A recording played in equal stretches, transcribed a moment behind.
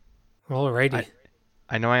Alrighty.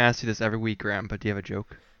 I know I ask you this every week, Graham, but do you have a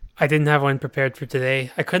joke? I didn't have one prepared for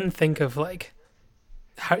today. I couldn't think of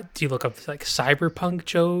how do you look up like cyberpunk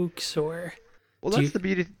jokes or Well, do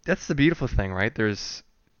you? That's the beautiful thing, right? This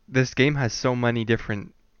game has so many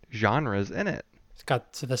different genres in it. It's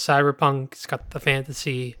got the cyberpunk. It's got the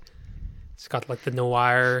fantasy. It's got like the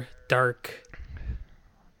noir, dark.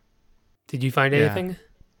 Did you find Yeah. anything?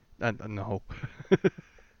 No.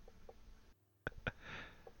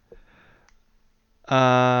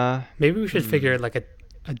 uh, Maybe we should figure hmm. out like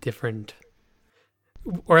a different,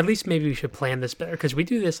 or at least maybe we should plan this better because we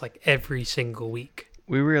do this like every single week.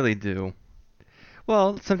 We really do.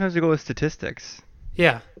 Well, sometimes we go with statistics.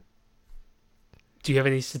 Yeah. Do you have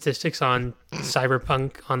any statistics on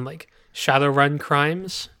cyberpunk on like Shadowrun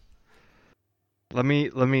crimes? Let me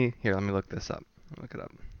look this up. Look it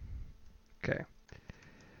up. Okay.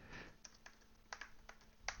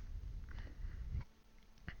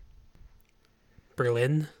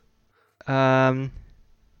 Berlin? Um,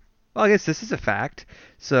 well, I guess this is a fact.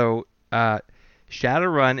 So,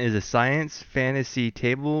 Shadowrun is a science fantasy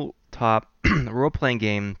tabletop role-playing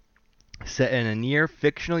game set in a near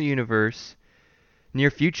future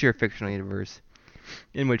fictional universe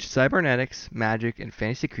in which cybernetics, magic, and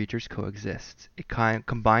fantasy creatures coexist. It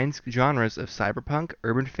combines genres of cyberpunk,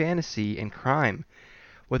 urban fantasy, and crime,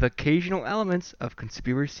 with occasional elements of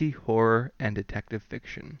conspiracy, horror, and detective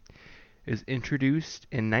fiction. It was introduced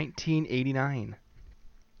in 1989.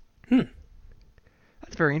 Hmm.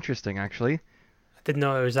 That's very interesting, actually. I didn't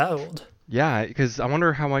know it was that old. Yeah, because I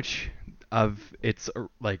wonder how much of its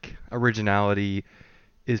like originality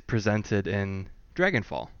is presented in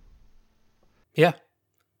Dragonfall. Yeah.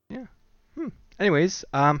 Yeah. Hmm. Anyways,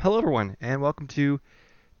 hello everyone, and welcome to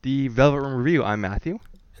the Velvet Room Review. I'm Matthew,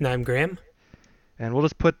 And I'm Graham. and we'll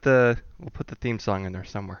put the theme song in there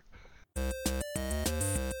somewhere.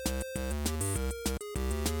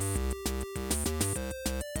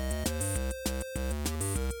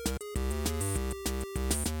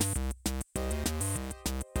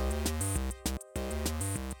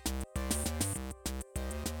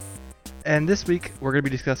 And this week we're going to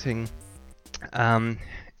be discussing um,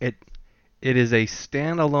 it. It is a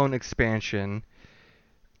standalone expansion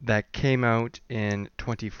that came out in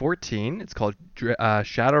 2014. It's called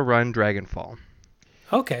Shadowrun Dragonfall.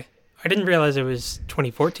 Okay. I didn't realize it was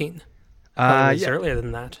 2014. I thought it was Yeah, earlier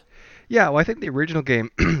than that. yeah. Well, I think the original game,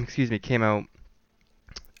 excuse me, came out.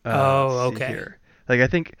 Let's Oh, see okay. here. Like I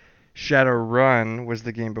think Shadowrun was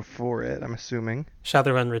the game before it. I'm assuming.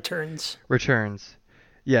 Shadowrun Returns. Returns.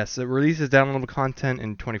 Yes, it releases downloadable content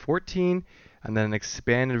in 2014, and then an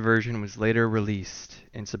expanded version was later released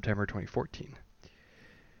in September 2014,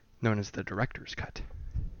 known as the Director's Cut.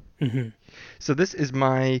 Hmm. So this is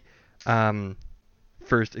my um,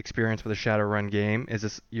 first experience with a Shadowrun game. Is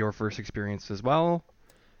this your first experience as well?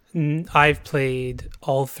 I've played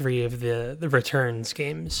all three of the Returns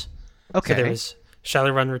games. So there Okay. was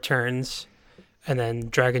Shadowrun Returns, and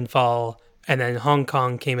then Dragonfall, and then Hong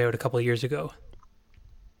Kong came out a couple of years ago.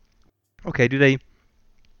 Okay. Do they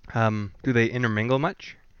intermingle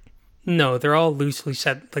much? No, they're all loosely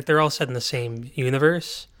set. Like they're all set in the same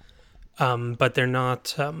universe, but they're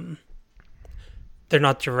not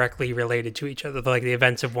directly related to each other. Like the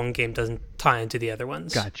events of one game doesn't tie into the other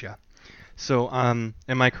ones. Gotcha. So, am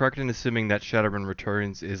I correct in assuming that Shadowrun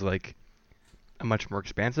Returns is like a much more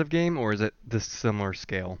expansive game, or is it this similar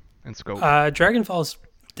scale and scope? Dragonfall's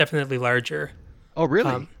definitely larger. Oh, really?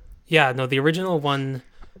 Um, yeah, no, the original one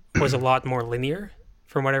was a lot more linear,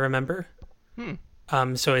 from what I remember.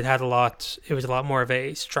 Hmm. So it had a lot. It was a lot more of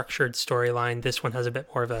a structured storyline. This one has a bit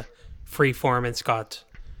more of a free form. It's got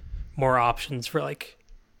more options for like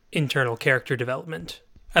internal character development.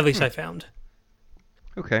 At least Hmm. I found.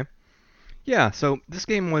 Okay. Yeah. So this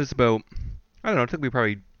game was about, I don't know, it took me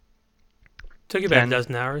probably Took you about a 10,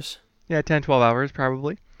 dozen hours. yeah, 10, 12 hours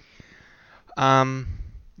probably. Um,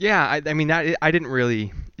 yeah. I mean I didn't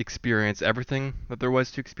really experience everything that there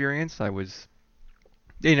was to experience. I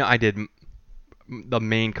did the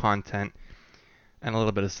main content and a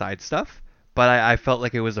little bit of side stuff, but I felt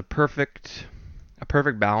like it was a perfect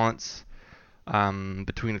balance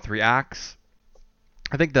between the three acts.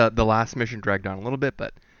 I think the last mission dragged on a little bit,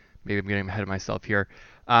 but maybe I'm getting ahead of myself here.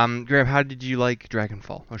 Graham, how did you like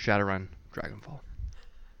Dragonfall or Shadowrun Dragonfall?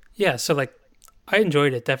 Yeah, so like I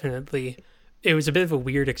enjoyed it definitely. It was a bit of a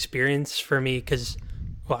weird experience for me because,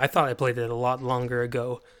 well, I thought I played it a lot longer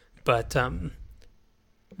ago, but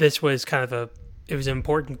this was kind of it was an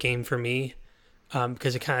important game for me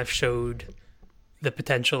because it kind of showed the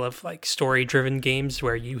potential of like story-driven games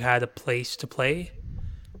where you had a place to play.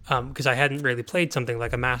 Because I hadn't really played something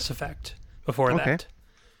like a Mass Effect before Okay. that.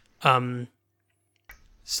 Um,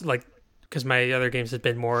 like because my other games had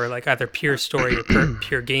been more like either pure story or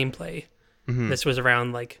pure gameplay. Hmm. This was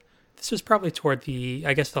around like this was probably toward the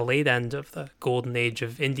I guess the late end of the golden age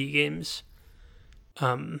of indie games.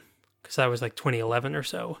 Because that was like 2011 or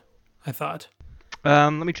so. I thought.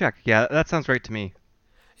 Let me check. Yeah, that sounds right to me.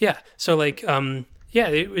 Yeah. So like yeah,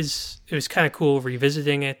 it was kind of cool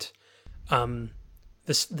revisiting it. Um,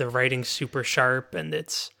 the writing's super sharp and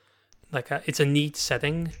it's a neat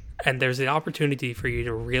setting and there's the opportunity for you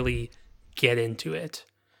to really get into it.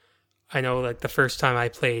 I know like the first time I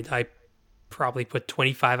played, I probably put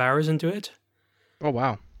 25 hours into it. Oh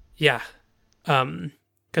wow. Yeah.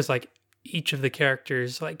 Cuz like each of the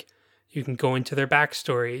characters like you can go into their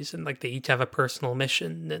backstories and like they each have a personal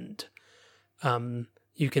mission and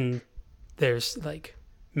you can there's like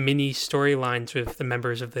mini storylines with the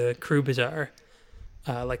members of the crew bazaar,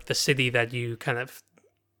 like the city that you kind of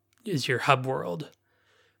is your hub world,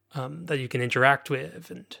 that you can interact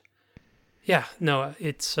with and yeah, no,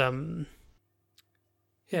 it's yeah,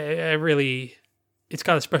 I really it's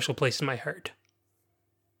got a special place in my heart.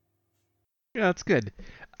 Yeah, that's good.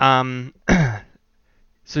 Um,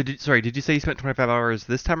 sorry, did you say you spent 25 hours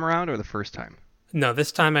this time around or the first time? No,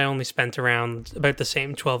 this time I only spent around about the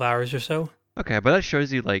same 12 hours or so. Okay, but that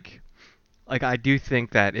shows you like I do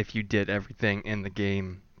think that if you did everything in the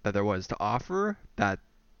game that there was to offer, that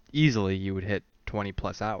easily you would hit 20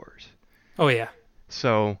 plus hours. Oh yeah.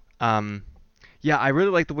 So, yeah, I really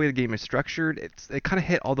like the way the game is structured. It kind of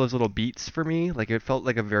hit all those little beats for me. Like it felt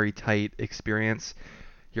like a very tight experience.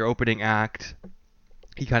 Your opening act,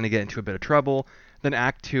 you kind of get into a bit of trouble. Then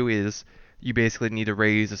Act 2 is you basically need to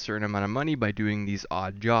raise a certain amount of money by doing these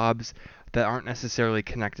odd jobs that aren't necessarily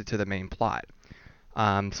connected to the main plot.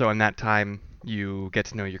 So in that time, you get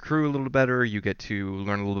to know your crew a little better. You get to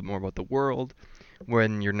learn a little bit more about the world,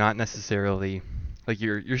 when you're not necessarily like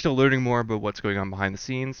you're still learning more about what's going on behind the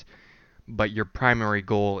scenes, but your primary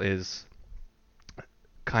goal is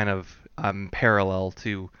kind of parallel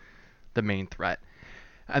to the main threat.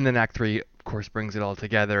 And then Act 3, of course, brings it all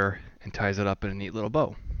together and ties it up in a neat little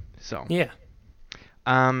bow. So, Yeah.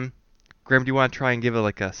 um, Graham, do you want to try and give it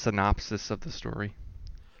like a synopsis of the story?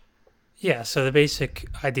 Yeah, so the basic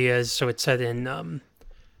idea is so it's set in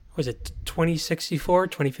was it 2064,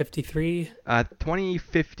 2053?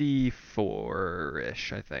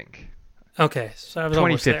 2054-ish, I think. Okay, so I was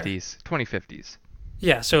almost there. 2050s. 2050s.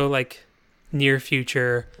 Yeah, so like near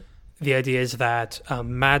future, the idea is that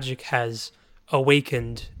magic has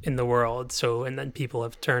awakened in the world. So, and then people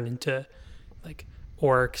have turned into like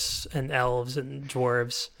orcs and elves and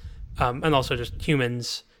dwarves, and also just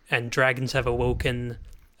humans. And dragons have awoken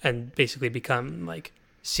and basically become like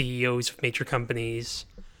CEOs of major companies.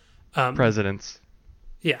 Um, Presidents.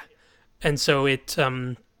 yeah, and so it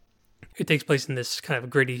takes place in this kind of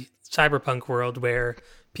gritty cyberpunk world where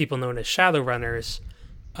people known as Shadowrunners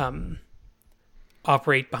um,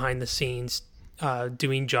 operate behind the scenes,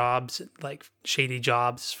 doing jobs like shady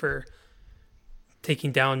jobs for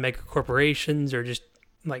taking down mega corporations or just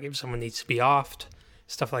like if someone needs to be offed,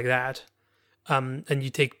 stuff like that. And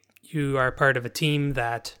you are part of a team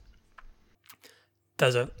that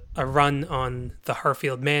does a run on the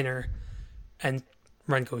Harfield Manor, and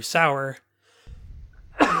run goes sour.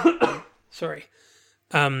 Sorry.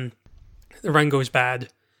 The run goes bad,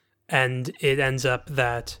 and it ends up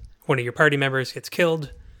that one of your party members gets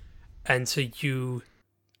killed, and so you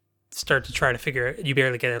start to try to figure you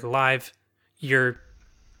barely get it alive. Your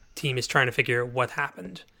team is trying to figure out what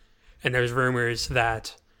happened. And there's rumors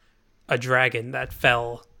that a dragon that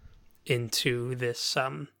fell into this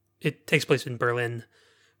it takes place in Berlin,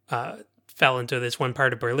 fell into this one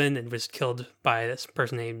part of Berlin and was killed by this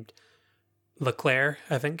person named Leclerc,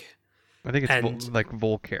 I think. I think it's And like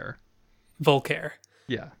Volcare. Volcare.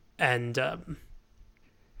 Yeah. And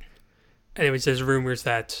anyways, there's rumors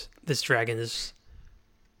that this dragon is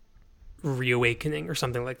reawakening or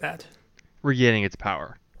something like that. Regaining its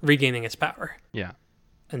power. Regaining its power. Yeah.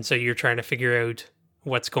 And so you're trying to figure out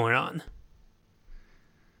what's going on.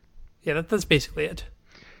 Yeah, that's basically it.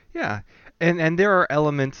 Yeah. And there are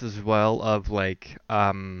elements as well of like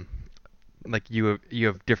you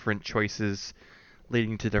have different choices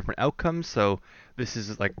leading to different outcomes. So this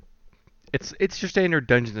is like it's your standard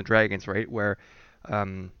Dungeons and Dragons, right? Where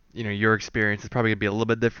your experience is probably gonna be a little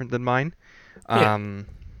bit different than mine. Yeah.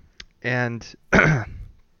 And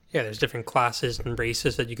Yeah, there's different classes and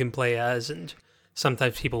races that you can play as, and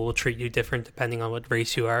sometimes people will treat you different depending on what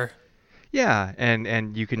race you are. yeah,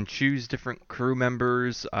 and you can choose different crew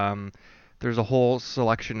members. There's a whole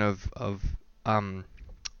selection of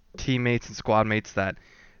teammates and squad mates that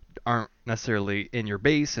aren't necessarily in your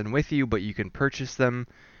base and with you, but you can purchase them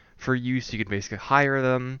for use. You can basically hire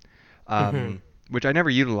them, Mm-hmm. which I never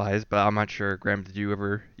utilized, but I'm not sure. Graham, did you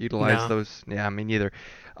ever utilize No. those? Yeah, me neither.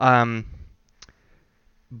 Um,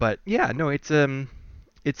 but yeah, no, it's a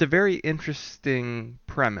very interesting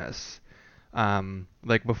premise.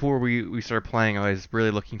 Like before we started playing, I was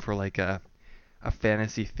really looking for like a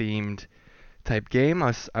fantasy themed type game.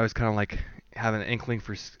 I was kind of like having an inkling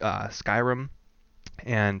for Skyrim,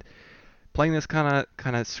 and playing this kind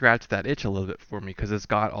of scratched that itch a little bit for me because it's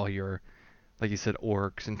got all your, like you said,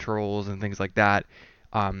 orcs and trolls and things like that,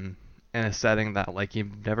 um, in a setting that like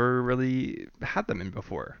you've never really had them in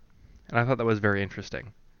before, and I thought that was very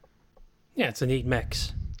interesting. Yeah, it's a neat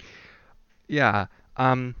mix. Yeah.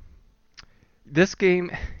 Um, this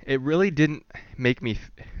game, it really didn't make me.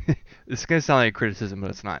 This is gonna sound like a criticism, but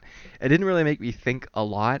it's not. It didn't really make me think a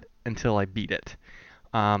lot until I beat it.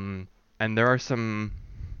 And there are some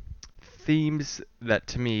themes that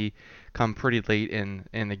to me come pretty late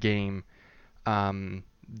in the game,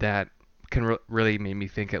 that can really make me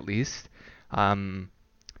think at least. Um,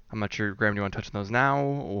 I'm not sure, Graham, do you want to touch on those now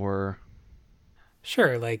or?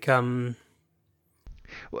 Sure, like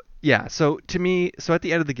Well, yeah. So to me, so at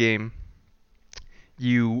the end of the game,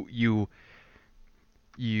 you you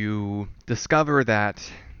you discover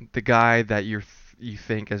that the guy that you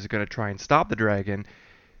think is going to try and stop the dragon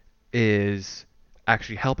is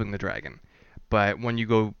actually helping the dragon. But when you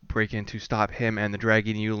go break in to stop him and the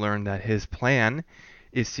dragon, you learn that his plan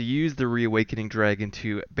is to use the reawakening dragon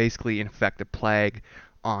to basically infect a plague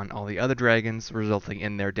on all the other dragons, resulting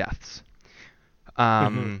in their deaths.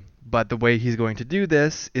 mm-hmm. But the way he's going to do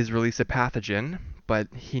this is release a pathogen, but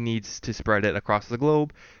he needs to spread it across the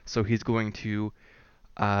globe, so he's going to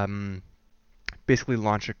um, basically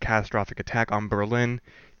launch a catastrophic attack on Berlin,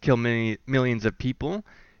 kill many millions of people,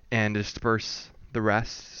 and disperse the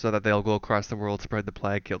rest so that they'll go across the world, spread the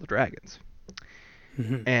plague, kill the dragons.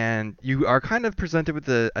 Mm-hmm. And you are kind of presented with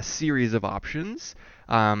a series of options.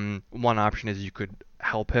 One option is you could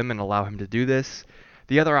help him and allow him to do this.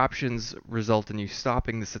 The other options result in you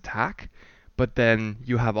stopping this attack, but then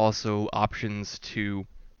you have also options to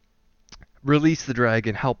release the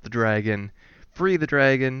dragon, help the dragon, free the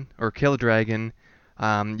dragon, or kill the dragon.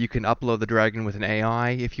 You can upload the dragon with an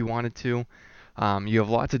AI if you wanted to. You have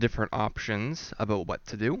lots of different options about what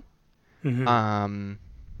to do. Mm-hmm. Um,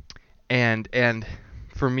 and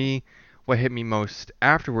for me, what hit me most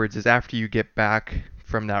afterwards is after you get back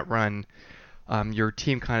from that run, your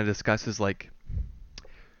team kind of discusses like,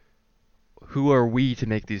 who are we to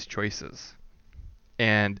make these choices,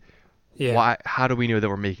 and Yeah, why? How do we know that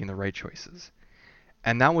we're making the right choices?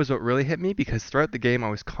 And that was what really hit me because throughout the game I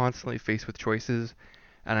was constantly faced with choices,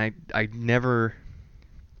 and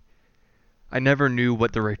I never knew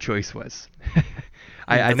what the right choice was.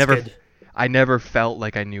 I, mm, I that's never good. I never felt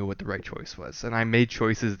like I knew what the right choice was, and I made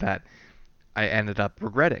choices that I ended up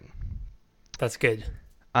regretting. That's good.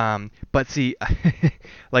 But see,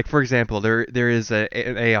 like for example, there is an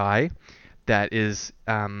AI that is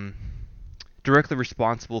directly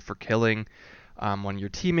responsible for killing one of your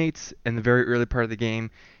teammates in the very early part of the game,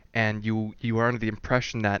 and you are under the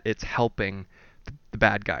impression that it's helping the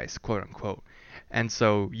bad guys, quote unquote. And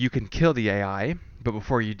so you can kill the AI, but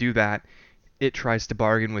before you do that, it tries to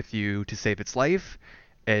bargain with you to save its life.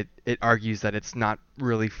 It argues that it's not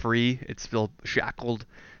really free; it's still shackled.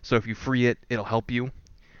 So if you free it, it'll help you.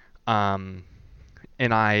 Um,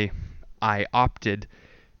 and I opted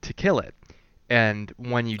to kill it. And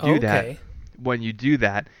Okay. when you do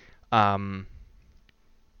that, um,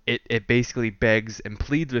 it basically begs and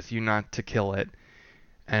pleads with you not to kill it,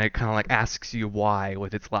 and it kind of like asks you why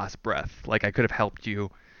with its last breath. Like, I could have helped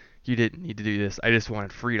you. You didn't need to do this. I just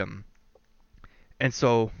wanted freedom. And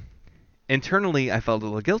so internally, I felt a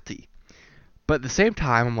little guilty. But at the same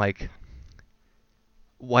time, I'm like,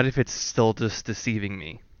 what if it's still just deceiving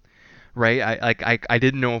me? Right? I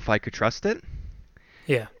didn't know if I could trust it.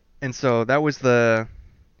 Yeah. And so that was the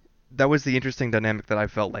interesting dynamic that I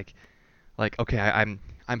felt like okay,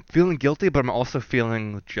 I'm feeling guilty, but I'm also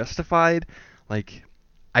feeling justified. Like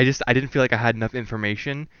I didn't feel like I had enough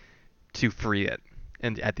information to free it.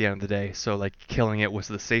 And at the end of the day, so like killing it was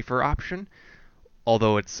the safer option,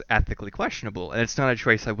 although it's ethically questionable, and it's not a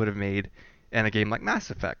choice I would have made in a game like Mass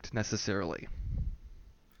Effect necessarily.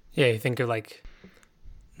 Yeah, you think of like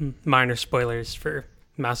minor spoilers for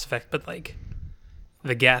Mass Effect, but like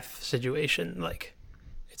the Geth situation, like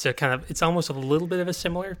it's almost a little bit of a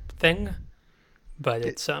similar thing, but It,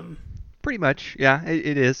 it's pretty much, yeah,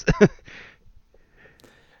 it is.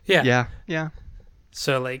 yeah. Yeah, yeah,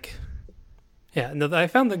 So like yeah, no, I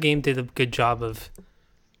found the game did a good job of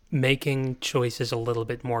making choices a little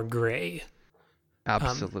bit more gray.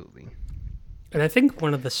 Um, absolutely. And I think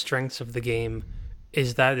one of the strengths of the game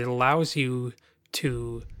is that it allows you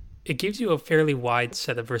to, it gives you a fairly wide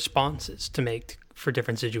set of responses to make for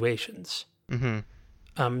different situations.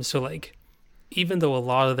 Mm-hmm. So like, even though a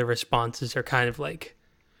lot of the responses are kind of like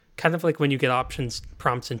when you get options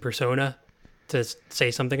prompts in Persona to say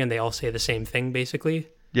something and they all say the same thing basically.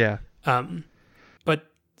 Yeah. Um, but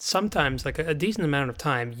sometimes, like a decent amount of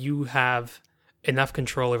time, you have enough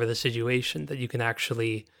control over the situation that you can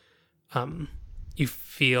actually, um, you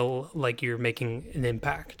feel like you're making an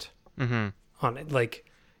impact Mm-hmm. on it. Like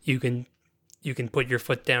you can you can put your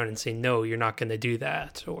foot down and say no, you're not going to do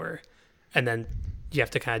that, or and then you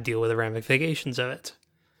have to kind of deal with the ramifications of it.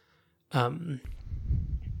 Um,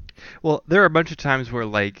 Well, there are a bunch of times where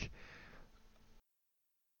like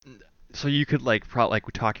so you could like like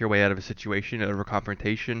talk your way out of a situation, out of a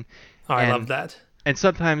confrontation, oh, I love and that.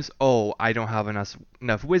 sometimes, oh, I don't have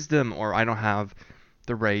enough wisdom, or I don't have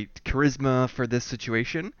the right charisma for this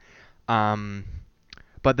situation. Um,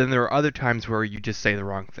 but then there are other times where you just say the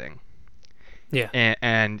wrong thing, Yeah,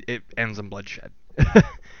 and it ends in bloodshed. yeah,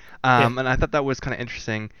 And I thought that was kind of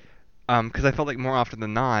interesting, because I felt like more often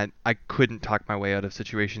than not, I couldn't talk my way out of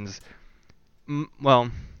situations.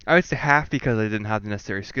 Well, I would say half because I didn't have the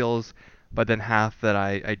necessary skills, but then half that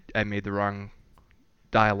I made the wrong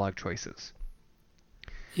dialogue choices.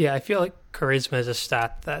 yeah. I feel like charisma is a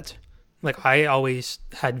stat that, like, I always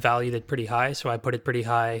had valued it pretty high, so I put it pretty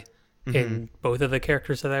high Hmm. in both of the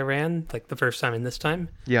characters that I ran, like the first time and this time.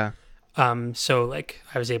 Yeah. So like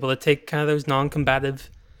I was able to take kind of those non-combative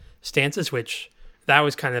stances, which that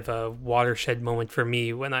was kind of a watershed moment for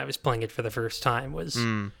me when I was playing it for the first time. Was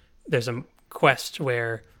Mm. there's a quest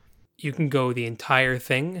where you can go the entire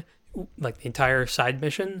thing, like the entire side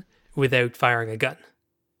mission, without firing a gun.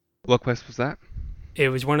 What quest was that? It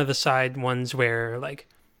was one of the side ones where like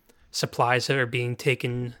supplies that are being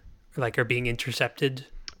taken, like are being intercepted.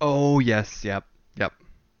 Oh, yes. Yep. Yep.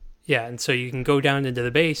 Yeah, and so you can go down into the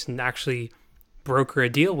base and actually broker a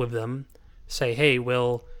deal with them. Say, hey,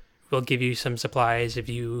 we'll give you some supplies if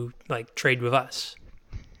you like trade with us.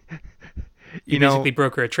 You You know, basically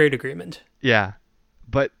broker a trade agreement. yeah.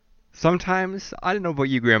 But sometimes, I don't know about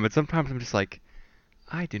you, Graham, but sometimes I'm just like,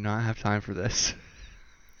 I do not have time for this.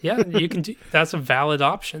 Yeah, you can do that's a valid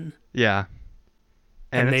option. Yeah.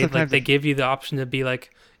 And And then sometimes they give you the option to be like,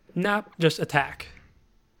 nah, just attack.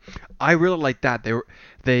 I really like that.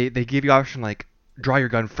 They give you option like draw your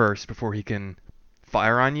gun first before he can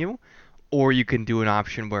fire on you, or you can do an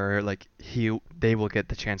option where like they will get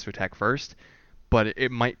the chance to attack first, but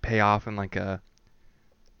it might pay off in like a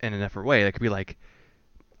in a different way. It could be like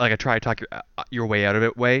a try to talk your way out of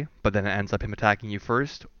it way, but then it ends up him attacking you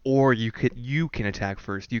first, or you can attack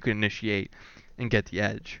first. You can initiate and get the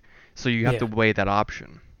edge. So you have to Yeah. weigh that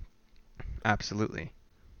option. Absolutely.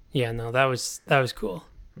 Yeah, no, that was cool.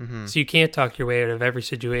 Mhm. So you can't talk your way out of every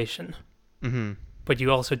situation, Mhm. but you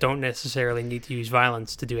also don't necessarily need to use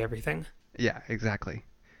violence to do everything. Yeah, exactly.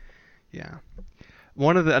 Yeah.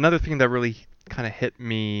 One of the another thing that really kind of hit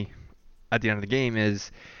me at the end of the game is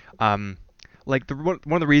um like one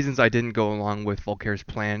of the reasons I didn't go along with Volkaire's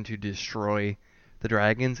plan to destroy the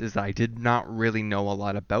dragons is that I did not really know a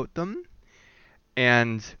lot about them,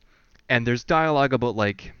 and there's dialogue about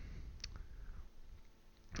like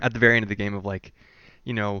at the very end of the game of like,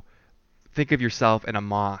 you know, think of yourself in a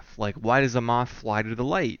moth. Like, why does a moth fly to the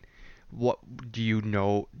light? What do you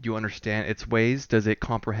know? Do you understand its ways? Does it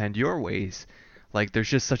comprehend your ways? Like, there's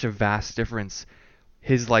just such a vast difference.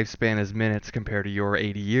 His lifespan is minutes compared to your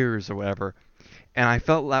 80 years or whatever. And I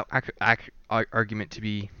felt that argument to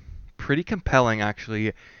be pretty compelling,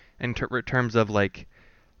 actually, in terms of like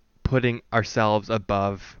putting ourselves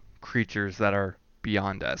above creatures that are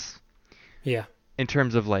beyond us. Yeah. In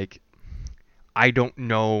terms of like, I don't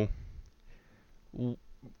know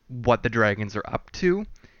what the dragons are up to,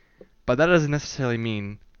 but that doesn't necessarily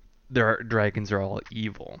mean their dragons are all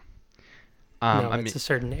evil. No, I it's mean, a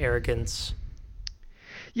certain arrogance.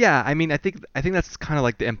 yeah, I mean, I think that's kind of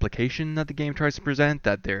like the implication that the game tries to present,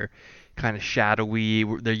 that they're kind of shadowy,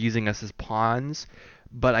 they're using us as pawns,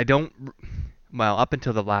 but I don't. Well, up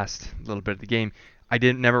until the last little bit of the game, I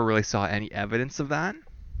didn't never really saw any evidence of that.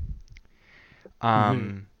 Hmm.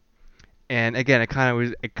 Um, and again, it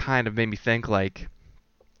kind of made me think like,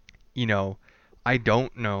 you know, I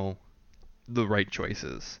don't know the right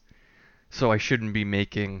choices. So I shouldn't be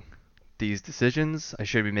making these decisions. I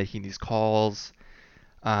should be making these calls.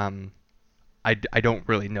 Um, I don't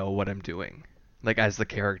really know what I'm doing, like as the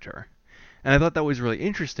character. And I thought that was really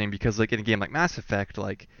interesting because like in a game like Mass Effect,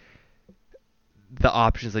 like the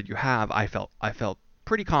options that you have, I felt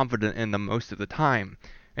pretty confident in them most of the time.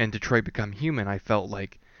 And Detroit Become Human, I felt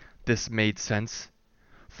like this made sense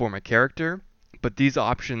for my character. But these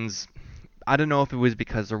options, I don't know if it was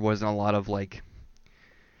because there wasn't a lot of like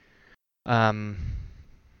um,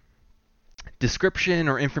 description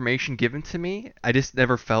or information given to me. I just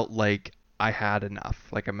never felt like I had enough,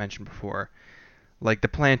 like I mentioned before. Like the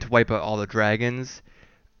plan to wipe out all the dragons,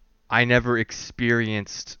 I never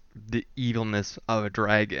experienced the evilness of a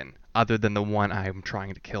dragon other than the one I'm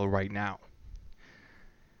trying to kill right now.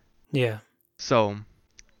 Yeah. So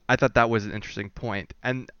I thought that was an interesting point.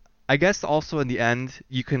 And I guess also in the end,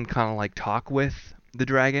 you can kind of like talk with the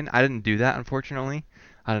dragon. I didn't do that, unfortunately.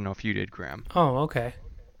 I don't know if you did, Graham. Oh, okay.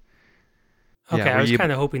 Yeah, Okay, were I was you?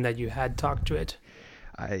 kind of hoping that you had talked to it.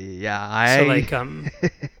 Yeah, So I, like, did you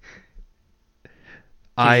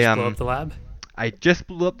I just blow up the lab? I just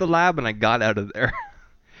blew up the lab and I got out of there.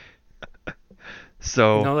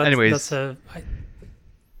 So, No, that's anyways, a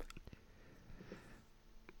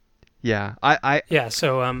yeah, I yeah.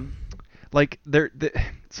 So like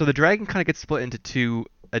so the dragon kind of gets split into two,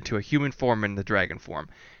 into a human form and the dragon form,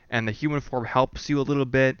 and the human form helps you a little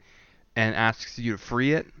bit and asks you to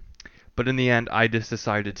free it, but in the end, I just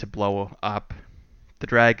decided to blow up the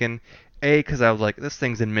dragon, a because I was like, this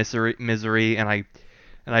thing's in misery, and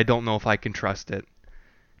I don't know if I can trust it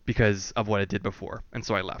because of what it did before, and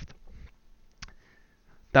so I left.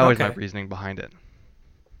 That was my okay. reasoning behind it.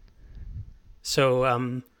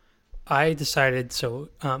 So I decided. So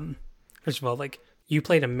first of all, like you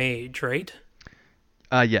played a mage, right?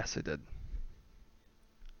 Yes, I did.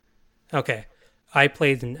 Okay. I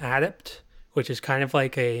played an adept, which is kind of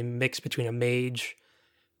like a mix between a mage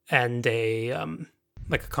and a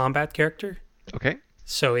like a combat character. Okay.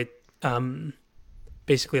 So it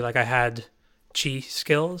basically like I had chi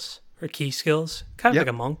skills or key skills, kind of like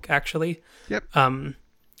Yep. a monk actually. Yep. Um,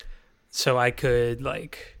 so I could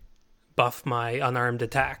like buff my unarmed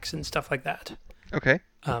attacks and stuff like that. Okay.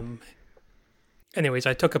 Um, anyways,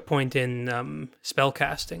 I took a point in spell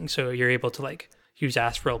casting, so you're able to like use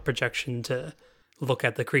astral projection to look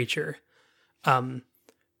at the creature. Um,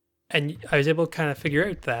 and I was able to kind of figure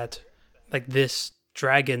out that like this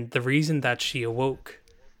dragon, the reason that she awoke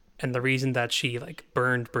and the reason that she like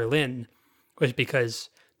burned Berlin was because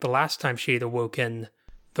the last time she had awoken,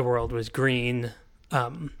 the world was green.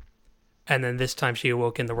 And then this time she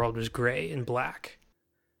awoke and the world was gray and black.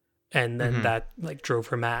 And then Mhm. that like drove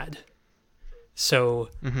her mad. So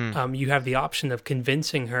Mhm. you have the option of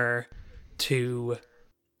convincing her to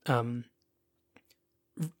um,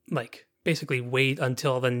 like basically wait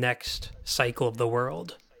until the next cycle of the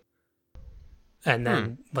world. And Hmm.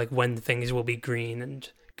 then like when things will be green and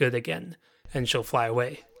good again and she'll fly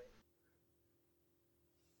away.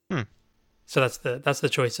 Hmm. So that's the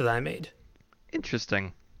choice that I made.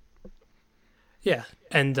 Interesting. Yeah.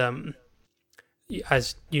 And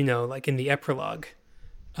as you know, like in the epilogue,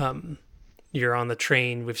 um, you're on the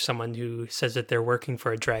train with someone who says that they're working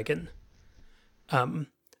for a dragon. Um,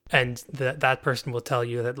 and that person will tell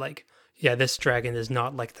you that like, yeah, this dragon is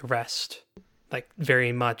not like the rest. Like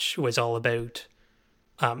very much was all about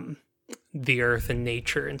um, the earth and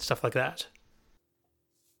nature and stuff like that.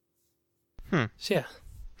 Hmm. So yeah.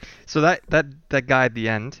 So that guy at the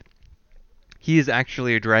end, he is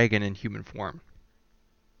actually a dragon in human form,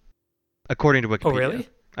 according to Oh Wikipedia. really?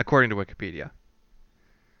 According to Wikipedia,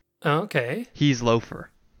 Oh, okay. he's Loafer.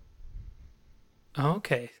 Oh,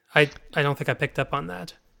 okay. I don't think I picked up on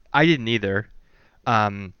that. I didn't either.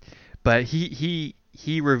 Um, but he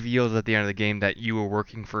reveals at the end of the game that you were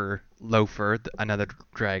working for Loafer, another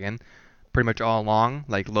dragon, pretty much all along.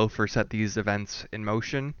 Like Loafer set these events in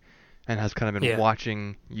motion and has kind of been Yeah.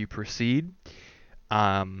 watching you proceed.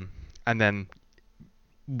 And then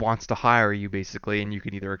wants to hire you basically, and you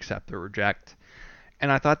can either accept or reject.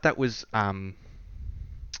 And I thought that was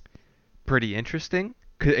pretty interesting.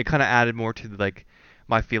 It kind of added more to like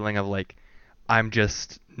my feeling of like I'm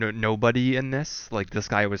just nobody in this. Like this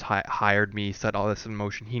guy was hired me, set all this in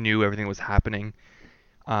motion. He knew everything was happening.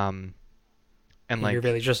 Um, and You're like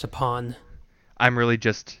really just a pawn. I'm really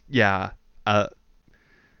just uh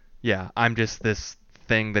I'm just this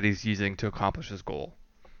thing that he's using to accomplish his goal,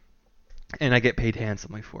 and I get paid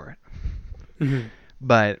handsomely for it. Hmm.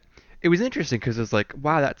 But it was interesting because it was like,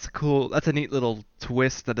 wow, that's cool. That's a neat little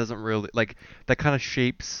twist that doesn't really like that kind of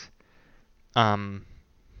shapes um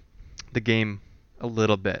the game a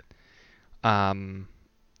little bit. Um,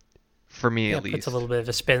 for me Yeah, at it puts a least, little bit of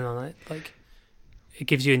a spin on it. Like it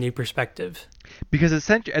gives you a new perspective. because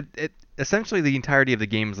essentially the entirety of the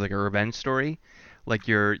game is like a revenge story. Like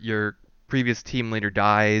your previous team leader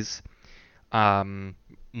dies. Um,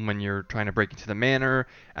 when you're trying to break into the manor,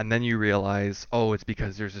 and then you realize, oh, it's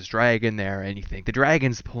because there's this dragon there, and you think the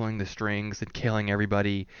dragon's pulling the strings and killing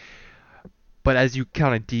everybody. But as you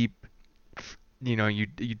kind of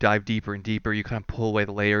you dive deeper and deeper, you kind of pull away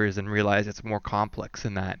the layers and realize it's more complex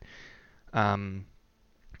than that. Um,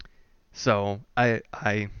 so I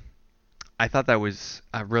thought that was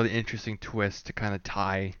a really interesting twist to kind of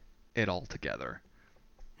tie it all together.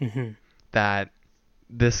 Hmm. That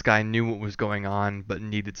this guy knew what was going on, but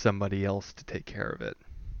needed somebody else to take care of it.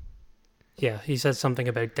 Yeah, he says something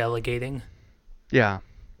about delegating. Yeah,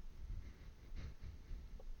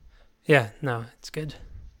 Yeah, no, it's good.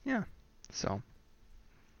 yeah. So,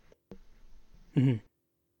 Hmm.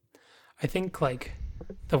 I think like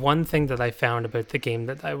the one thing that I found about the game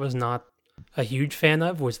that I was not a huge fan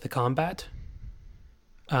of was the combat.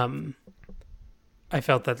 Um, I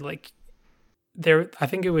felt that like I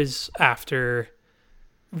think it was after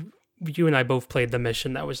you and I both played the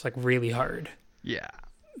mission that was like really hard. yeah,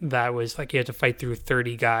 That was like you had to fight through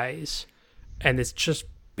 30 guys, and it's just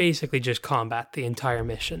basically just combat the entire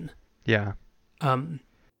mission. yeah, Um,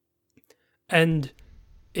 and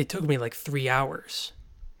it took me like 3 hours,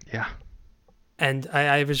 yeah, and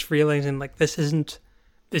I was realizing like this isn't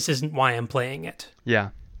why I'm playing it. yeah,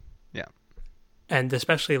 yeah. And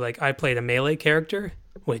especially like I played a melee character,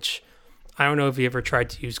 which I don't know if you ever tried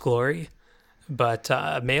to use glory, but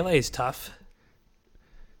melee is tough.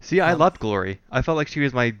 See, I Um, loved Glory. I felt like she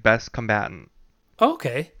was my best combatant.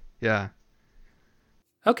 okay, Yeah.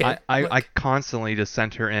 I, okay, I, I like constantly just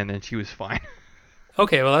sent her in and she was fine.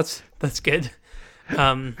 okay, well that's good.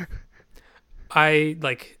 Um, I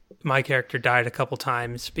like my character died a couple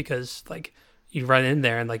times because like you run in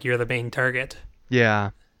there and like you're the main target.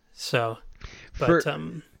 Yeah. So, For but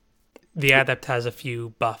the adept has a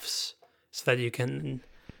few buffs so that you can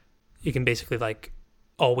basically like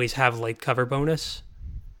always have light cover bonus.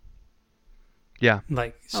 yeah.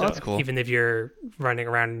 Like Oh, so that's cool. even if you're running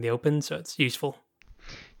around in the open, so it's useful.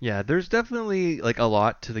 Yeah, there's definitely like a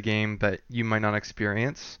lot to the game that you might not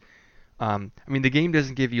experience. I mean, the game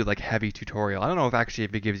doesn't give you like heavy tutorial. I don't know if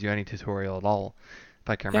it gives you any tutorial at all, if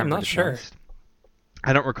I can Yeah, I'm remember not to be sure. honest.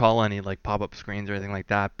 I don't recall any like pop-up screens or anything like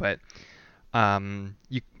that, but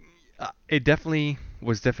you it definitely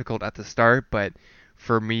was difficult at the start, but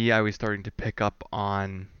for me, I was starting to pick up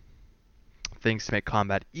on things to make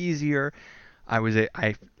combat easier. I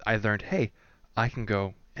learned, hey, I can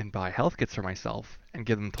go and buy health kits for myself and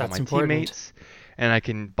give them to all That's my important. teammates, and I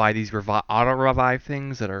can buy these auto revive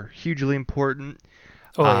things that are hugely important.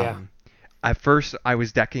 Oh yeah. Um, at first, I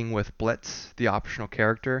was decking with Blitz, the optional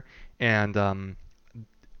character, and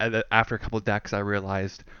after a couple of decks, I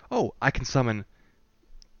realized, oh, I can summon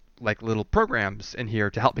like little programs in here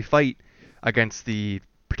to help me fight against the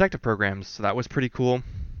protective programs. So that was pretty cool.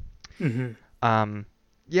 Hmm. Um,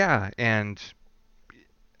 yeah, and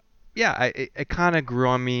yeah, it kind of grew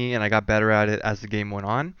on me, and I got better at it as the game went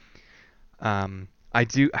on. I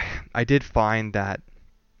do, I did find that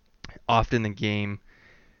often the game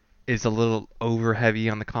is a little over heavy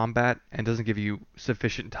on the combat and doesn't give you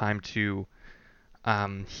sufficient time to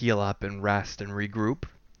heal up and rest and regroup.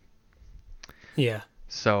 Yeah.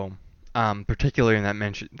 So, particularly in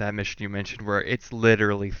that mission you mentioned, where it's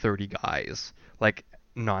literally 30 guys, like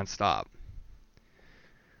nonstop.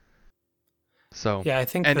 So, Yeah, I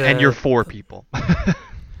think and you're four people.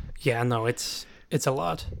 yeah, no, it's a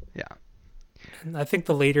lot. Yeah, And I think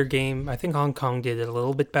the later game, I think Hong Kong did it a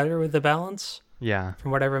little bit better with the balance, yeah.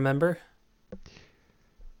 from what I remember.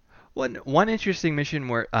 One interesting mission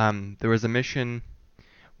where there was a mission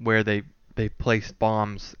where they placed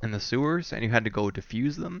bombs in the sewers and you had to go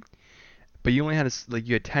defuse them, but you only had like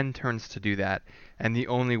you had 10 turns to do that, and the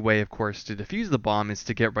only way, of course, to defuse the bomb is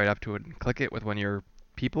to get right up to it and click it with one of your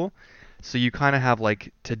people. So you kind of have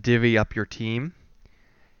like to divvy up your team,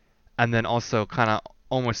 and then also kind of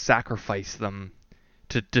almost sacrifice them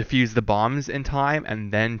to defuse the bombs in time,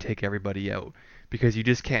 and then take everybody out, because you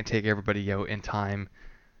just can't take everybody out in time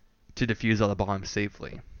to defuse all the bombs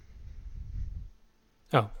safely.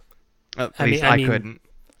 Oh, At I mean, least I I mean, couldn't.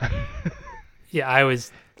 yeah,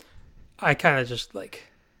 I kind of just like,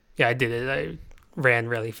 yeah, I did it. I ran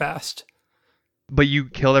really fast. But you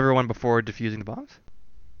killed everyone before defusing the bombs?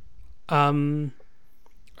 Um,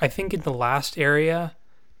 I think in the last area,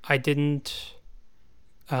 I didn't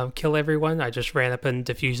kill everyone. I just ran up and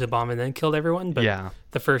defused the bomb and then killed everyone. But Yeah.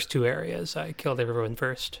 the first two areas, I killed everyone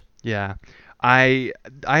first. Yeah. I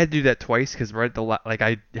I had to do that twice because right at like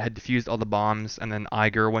I had defused all the bombs and then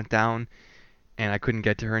Iger went down and I couldn't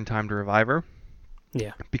get to her in time to revive her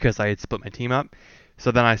Yeah. because I had split my team up.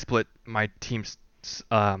 So then I split my team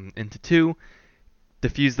into two,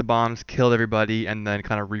 defused the bombs, killed everybody, and then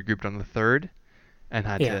kind of regrouped on the third and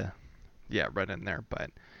had Yeah. to, yeah, run in there.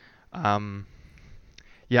 But um,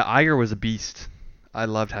 yeah, Iger was a beast. I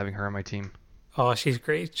loved having her on my team. Oh, she's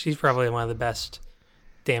great. She's probably one of the best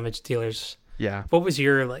damage dealers. Yeah. What was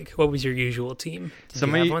your usual team? Did So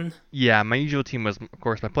you have one? my usual team was, of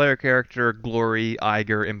course, my player character, Glory,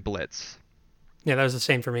 Iger, and Blitz. Yeah, that was the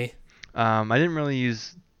same for me. I didn't really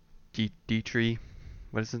use Dietrich.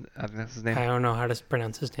 What is it? I think that's his name. I don't know how to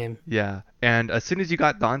pronounce his name. Yeah. And as soon as you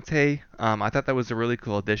got Dante, I thought that was a really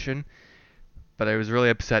cool addition. But I was really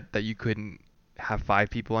upset that you couldn't have 5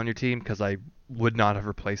 people on your team because I would not have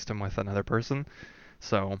replaced him with another person.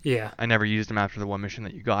 So Yeah. I never used him after the one mission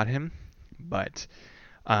that you got him. But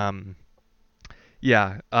um,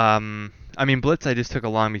 yeah. I mean, Blitz I just took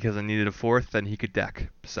along because I needed a fourth and he could deck.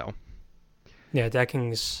 So Yeah,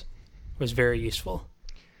 deckings was very useful.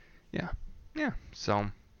 yeah. Yeah.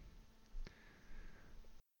 So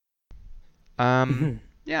hmm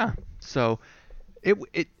yeah. So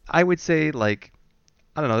it I would say like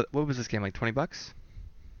I don't know, what was this game, like $20?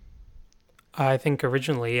 I think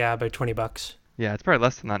originally, yeah, about $20. Yeah, it's probably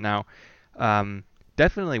less than that now. Um,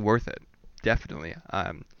 Definitely worth it. Definitely.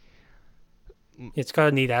 It's got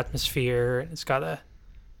a neat atmosphere. It's got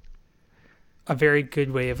a very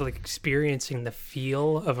good way of like experiencing the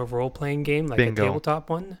feel of a role playing game, like a Bingo. tabletop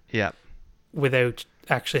one, Yeah. without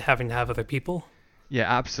actually having to have other people.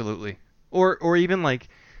 Yeah, absolutely. Or even like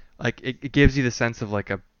it gives you the sense of like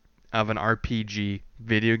an RPG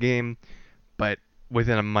video game, but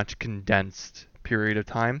within a much condensed period of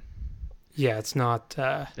time. Yeah, it's not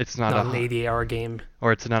It's not not an a 80-hour game.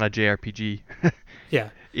 or it's not a JRPG. Yeah,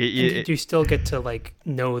 and you still get to like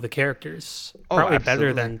know the characters Oh, probably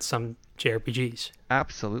better absolutely. than some JRPGs.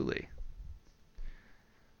 Absolutely.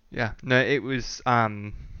 Yeah. No, it was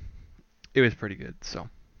pretty good. So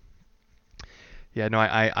yeah, no,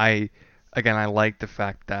 I again I like the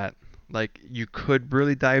fact that like you could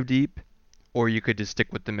really dive deep, or you could just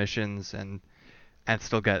stick with the missions and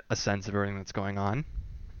still get a sense of everything that's going on.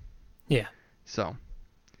 Yeah, So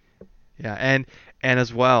yeah, and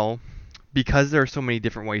as well, because there are so many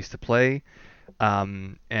different ways to play,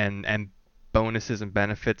 and bonuses and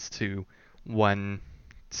benefits to one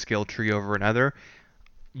skill tree over another,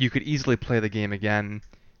 you could easily play the game again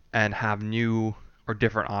and have new or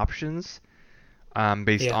different options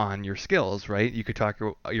based yeah. on your skills, right? You could talk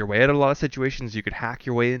your way out of a lot of situations. You could hack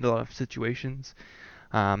your way into a lot of situations.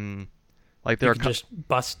 Um, like there You are, can just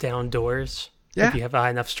bust down doors if yeah, you have high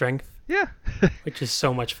enough strength, yeah. which is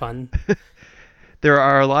so much fun. There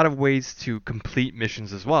are a lot of ways to complete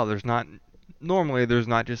missions as well. There's not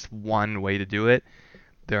just one way to do it.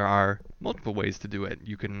 There are multiple ways to do it.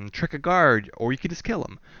 You can trick a guard, or you can just kill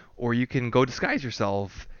him, or you can go disguise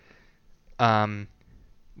yourself. Um,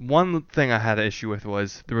 One thing I had an issue with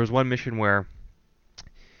was there was one mission where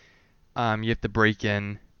you have to break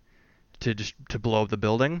in to blow up the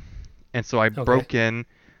building, and so I Okay. broke in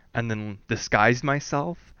and then disguised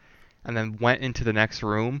myself, and then went into the next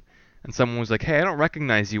room, and someone was like, "Hey, I don't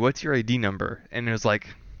recognize you. What's your ID number?" And it was like,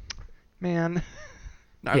 "Man,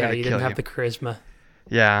 now I'm Yeah, gonna you didn't kill have you." the charisma.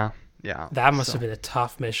 Yeah, yeah. That must have So, been a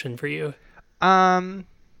tough mission for you. um,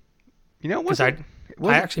 it Because wasn't. It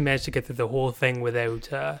I wasn't. actually managed to get through the whole thing without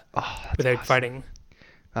Oh, that's without awesome. fighting.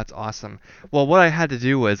 That's awesome. Well, what I had to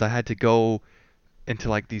do was I had to go into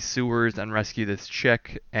like these sewers and rescue this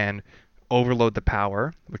chick and overload the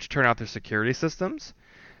power, which turned out their security systems.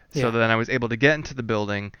 So Yeah. then I was able to get into the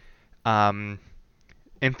building, um,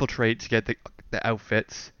 infiltrate to get the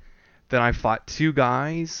outfits. Then I fought 2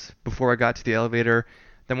 guys before I got to the elevator.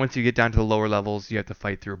 Then once you get down to the lower levels, you have to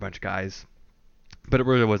fight through a bunch of guys. But it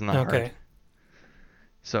really wasn't that hard. Okay.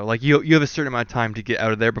 So like you have a certain amount of time to get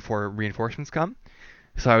out of there before reinforcements come.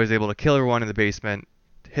 So I was able to kill everyone in the basement,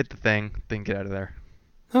 hit the thing, then get out of there.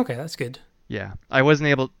 Okay, that's good. Yeah, I wasn't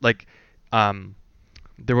able like um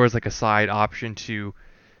there was like a side option to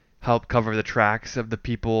help cover the tracks of the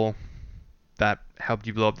people that helped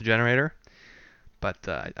you blow up the generator, but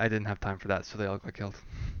I didn't have time for that, so they all got killed.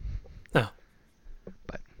 Oh,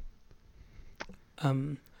 But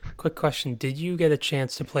um, quick question: did you get a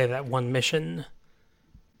chance to play that one mission?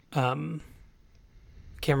 Um,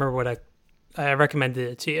 can't remember what I recommended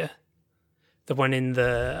it to you. The one in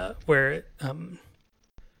the where it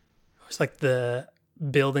was like the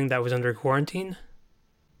building that was under quarantine.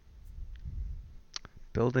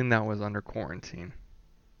 building that was under quarantine.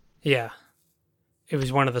 Yeah, it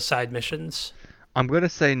was one of the side missions. I'm gonna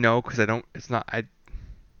say no because I don't. It's not. I'm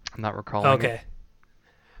not recalling it. Okay.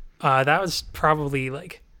 That was probably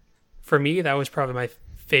like, for me, that was probably my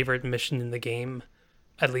favorite mission in the game,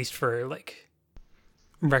 at least for like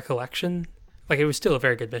recollection. like it was still a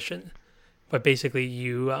very good mission, but basically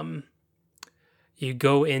you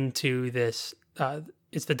go into this.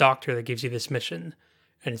 It's the doctor that gives you this mission,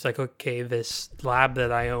 and it's like, okay, this lab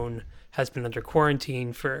that I own has been under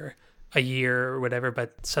quarantine for a year or whatever,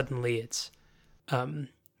 but suddenly it's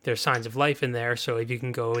there's signs of life in there. So if you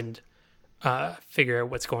can go and figure out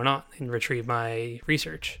what's going on and retrieve my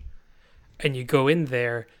research, and you go in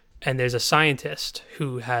there, and there's a scientist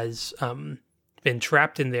who has been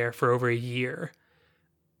trapped in there for over a year,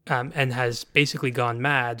 and has basically gone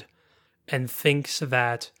mad, and thinks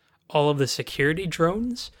that all of the security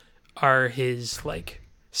drones are his like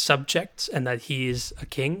subjects and that he is a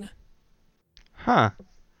king. Huh.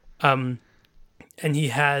 Um, and he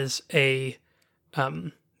has a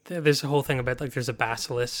there's a whole thing about like there's a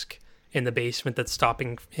basilisk in the basement that's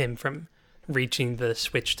stopping him from reaching the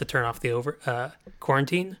switch to turn off the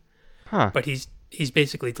quarantine. Huh. But he's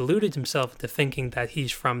basically deluded himself into thinking that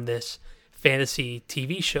he's from this fantasy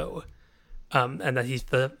TV show, and that he's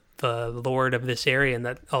the lord of this area, and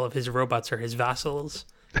that all of his robots are his vassals.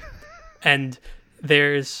 And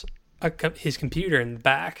there's his computer in the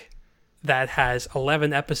back that has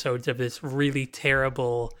 11 episodes of this really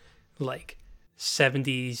terrible, like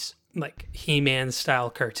 70s, like He-Man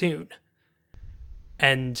style cartoon.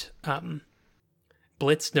 And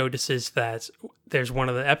Blitz notices that there's one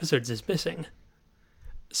of the episodes is missing.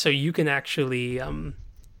 So you can actually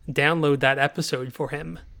download that episode for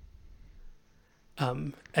him,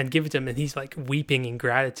 and give it to him, and he's like weeping in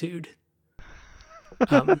gratitude.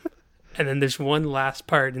 And then there's one last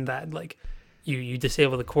part in that, like you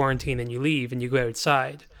disable the quarantine and you leave and you go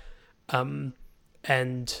outside, and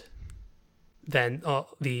then all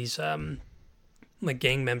these like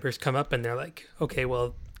gang members come up and they're like, okay,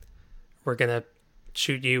 well, we're gonna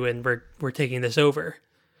shoot you and we're taking this over.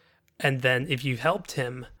 And then if you've helped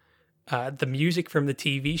him, the music from the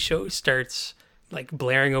TV show starts like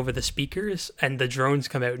blaring over the speakers, and the drones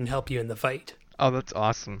come out and help you in the fight. Oh, that's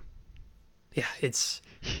awesome. Yeah, it's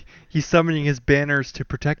He's summoning his banners to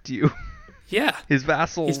protect you. yeah. His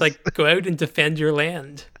vassals. He's like, go out and defend your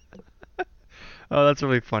land. Oh, that's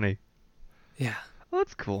really funny. Yeah. Well,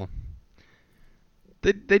 that's cool.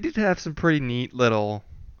 They did have some pretty neat little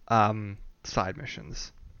side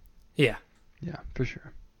missions. Yeah. Yeah, for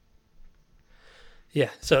sure. Yeah.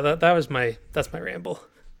 So that's my ramble.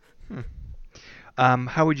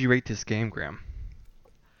 How would you rate this game, Graham?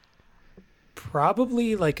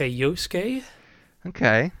 Probably like a Yosuke.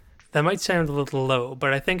 Okay. That might sound a little low,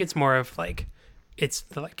 but I think it's more of like it's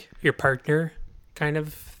like your partner kind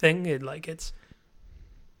of thing. It's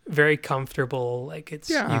very comfortable. Like it's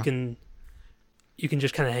Yeah. you can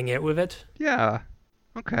just kind of hang out with it. Yeah.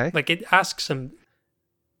 Okay. Like it asks some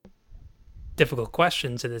difficult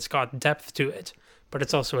questions and it's got depth to it, but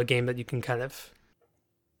it's also a game that you can kind of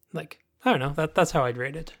like, I don't know, that's how I'd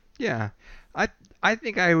rate it. Yeah. I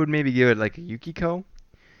think I would maybe give it like a Yukiko,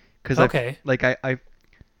 because Okay.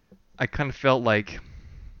 I kind of felt like,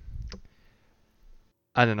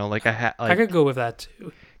 I don't know, like I had like I could go with that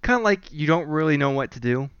too. kind of like you don't really know what to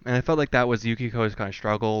do, and I felt like that was Yukiko's kind of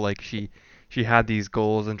struggle. Like she had these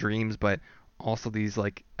goals and dreams, but also these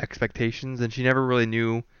like expectations, and she never really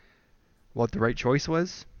knew what the right choice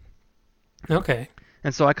was. Okay.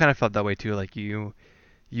 And so I kind of felt that way too. Like you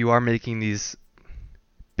are making these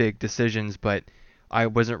big decisions, but I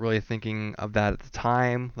wasn't really thinking of that at the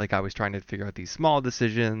time. Like I was trying to figure out these small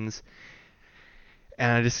decisions,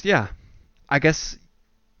 and I guess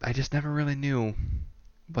I just never really knew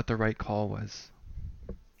what the right call was.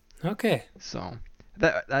 Okay. So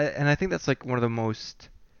and I think that's like one of the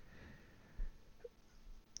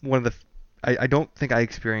I don't think I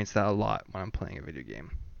experience that a lot when I'm playing a video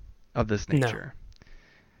game of this nature.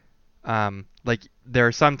 Like there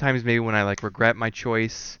are some times maybe when I like regret my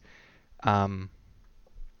choice,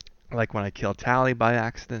 like when I kill Tally by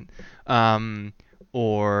accident,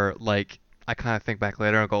 or like I kind of think back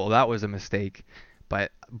later and go, well, that was a mistake,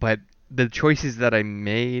 but the choices that I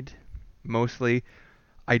made, mostly,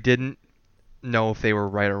 I didn't know if they were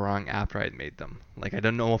right or wrong after I had made them. Like I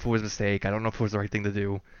don't know if it was a mistake. I don't know if it was the right thing to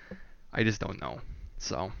do. I just don't know.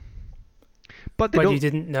 So, but you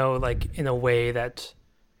didn't know like in a way that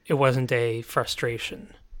it wasn't a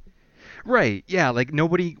frustration. Right. Yeah. Like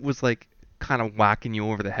nobody was like kind of whacking you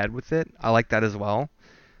over the head with it. I like that as well.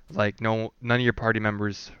 Like none of your party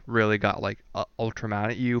members really got like ultra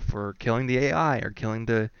mad at you for killing the AI or killing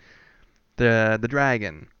the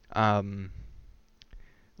dragon.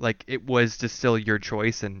 Like it was just still your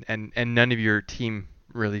choice, and none of your team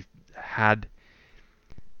really had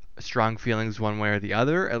strong feelings one way or the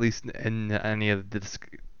other, at least in any of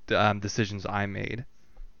the decisions I made.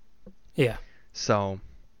 Yeah. So,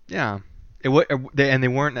 yeah. they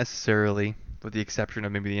weren't necessarily, with the exception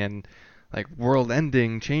of maybe the end, like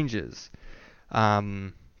world-ending changes.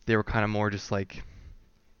 They were kind of more just like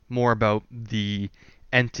more about the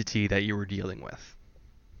entity that you were dealing with.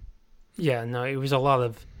 Yeah, no, it was a lot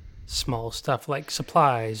of small stuff like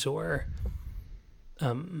supplies or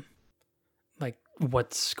um like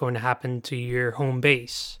what's going to happen to your home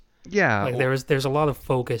base. Yeah, Like there's a lot of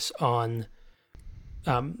focus on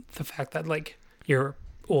the fact that like your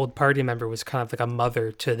old party member was kind of like a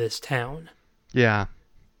mother to this town, yeah,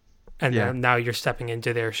 and yeah, then now you're stepping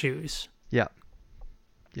into their shoes. yeah,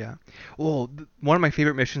 yeah. Well, one of my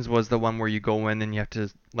favorite missions was the one where you go in and you have to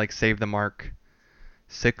like save the Mark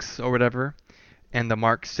 6 or whatever, and the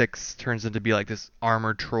Mark 6 turns into be like this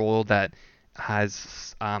armored troll that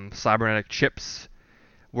has cybernetic chips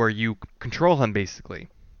where you control him basically.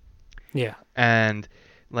 Yeah, And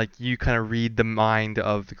like you kind of read the mind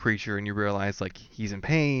of the creature and you realize like he's in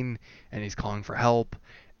pain and he's calling for help,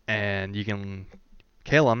 and you can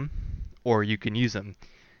kill him or you can use him.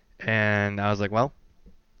 And I was like, well,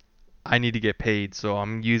 I need to get paid, so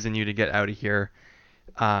I'm using you to get out of here,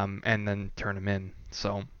 and then turn him in.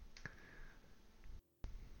 So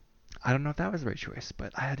I don't know if that was the right choice,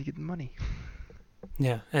 but I had to get the money.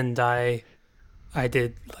 yeah, and I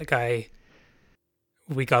did like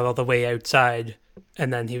we got all the way outside,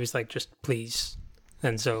 and then he was like, just please,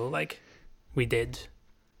 and so like we did.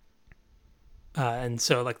 And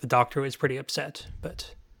so like the doctor was pretty upset,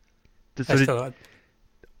 but So did,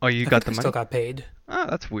 oh, you I got think the I money? still got paid. Oh,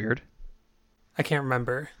 that's weird. I can't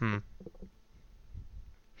remember.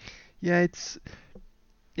 Yeah,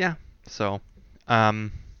 yeah. So,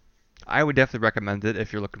 I would definitely recommend it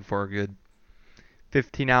if you're looking for a good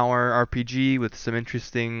 15-hour RPG with some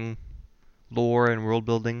interesting lore and world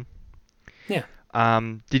building. Yeah.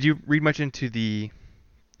 Did you read much into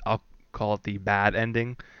I'll call it the bad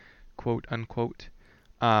ending, quote unquote,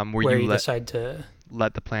 where you decide to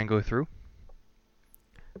let the plan go through?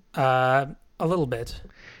 a little bit.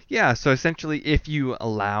 Yeah, so essentially, if you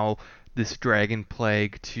allow this dragon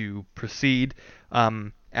plague to proceed,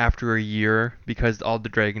 after a year, because all the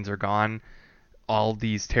dragons are gone, all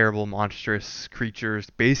these terrible monstrous creatures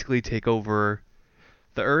basically take over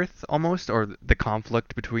the earth almost, or the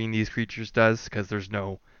conflict between these creatures does, because there's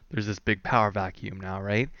this big power vacuum now,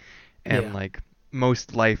 right? And Yeah. like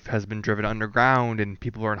most life has been driven underground and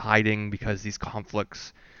people are in hiding because these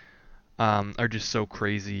conflicts are just so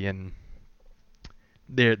crazy, and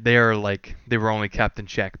they're like they were only kept in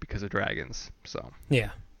check because of dragons. So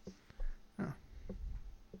Yeah. oh.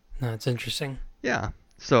 No, it's interesting. Yeah.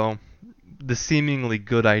 So the seemingly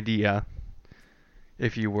good idea,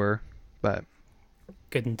 if you were, but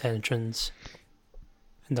Good intentions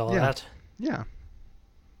and all yeah. that. Yeah.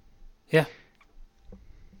 Yeah.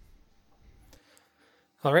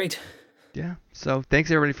 All right. Yeah. So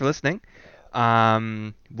thanks everybody for listening.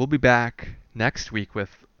 We'll be back next week with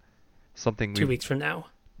something 2 weeks from now.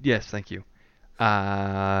 Yes, thank you. We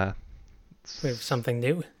have something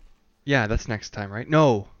new. Yeah, that's next time, right?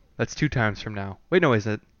 No, that's 2 times from now. Wait, no, is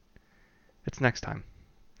it? It's next time.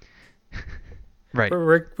 Right.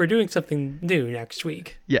 We're doing something new next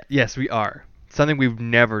week. Yeah, yes, we are. Something we've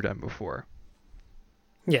never done before.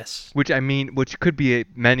 Yes. Which could be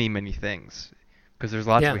many, many things, because there's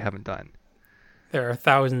lots we haven't done. There are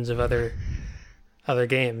thousands of other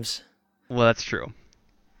games. Well, that's true.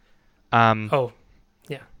 Oh,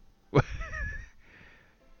 yeah.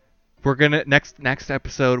 We're gonna next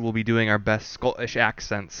episode we'll be doing our best Scottish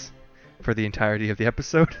accents for the entirety of the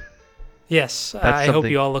episode. Yes, I hope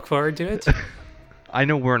you all look forward to it. I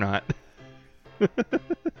know we're not.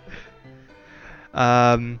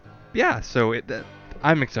 Yeah, so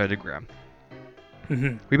I'm excited, Graham.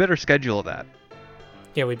 Mm-hmm. We better schedule that.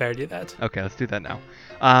 Yeah, we better do that. Okay, let's do that now.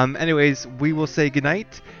 Anyways, we will say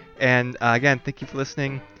goodnight, and again, thank you for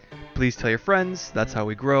listening. Please tell your friends. That's how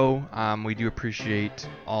we grow. We do appreciate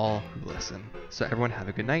all who listen. So everyone have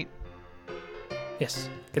a good night. Yes.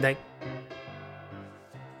 Good night.